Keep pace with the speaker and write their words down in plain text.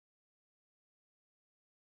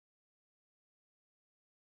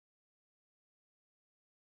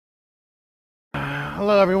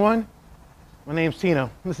Hello everyone, my name's Tino.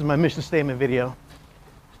 This is my mission statement video.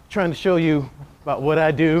 Trying to show you about what I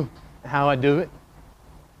do and how I do it.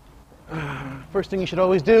 First thing you should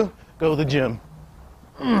always do, go to the gym.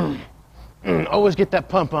 Always get that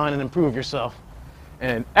pump on and improve yourself.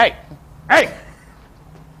 And hey,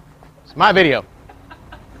 it's my video.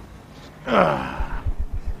 Gotta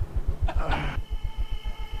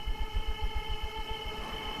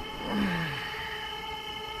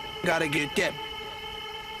get that.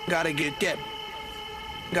 Gotta get that.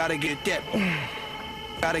 Gotta get that.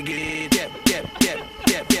 Gotta get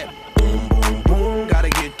that. Boom, boom, boom. Gotta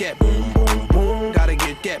get that. Boom, boom, boom. Gotta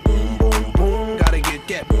get that. Boom, boom, boom. Gotta get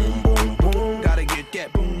that. Boom, boom, boom. Gotta get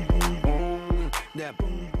that. Boom, boom, boom. That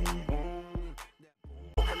boom, boom, boom.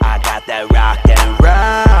 I got that rock and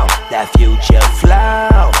roll, that future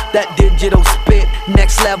flow, that digital spit,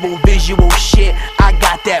 next level visual shit. I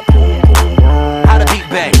got that boom, boom, boom. How the beat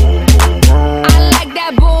bang? I like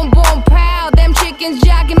that boom, boom, pow. Them chickens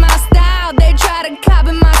jacking my style. They try to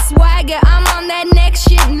copy my swagger. I'm on that next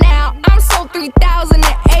shit now. I'm sold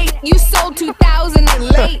 3008. You sold 2000 and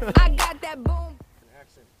late. I got that boom.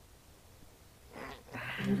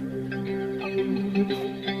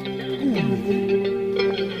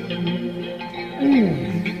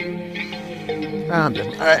 I'm done.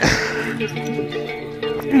 All right.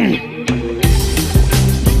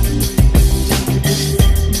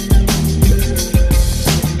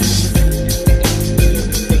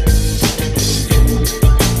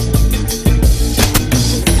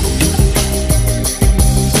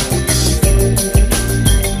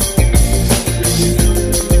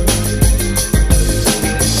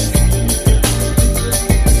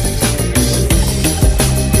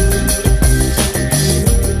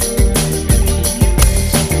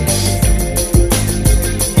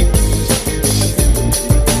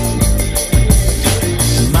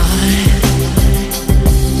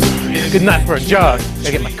 Good night for a jog.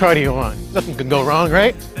 Gotta get my cardio on. Nothing could go wrong,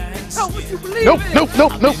 right? Nope.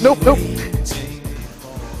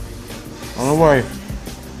 Don't worry.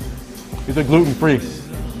 These are gluten-free.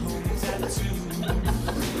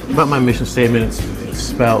 About my mission statement,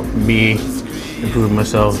 it's about me improving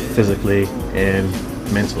myself physically and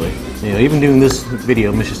mentally. You know, even doing this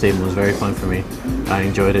video mission statement was very fun for me. I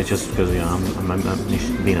enjoyed it just because, you know, I'm used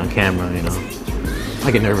to being on camera. You know,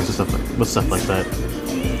 I get nervous with stuff like that.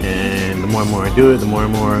 And the more and more I do it, the more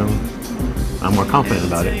and more I'm more confident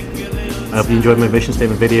about it. I hope you enjoyed my mission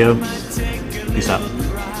statement video. Peace out.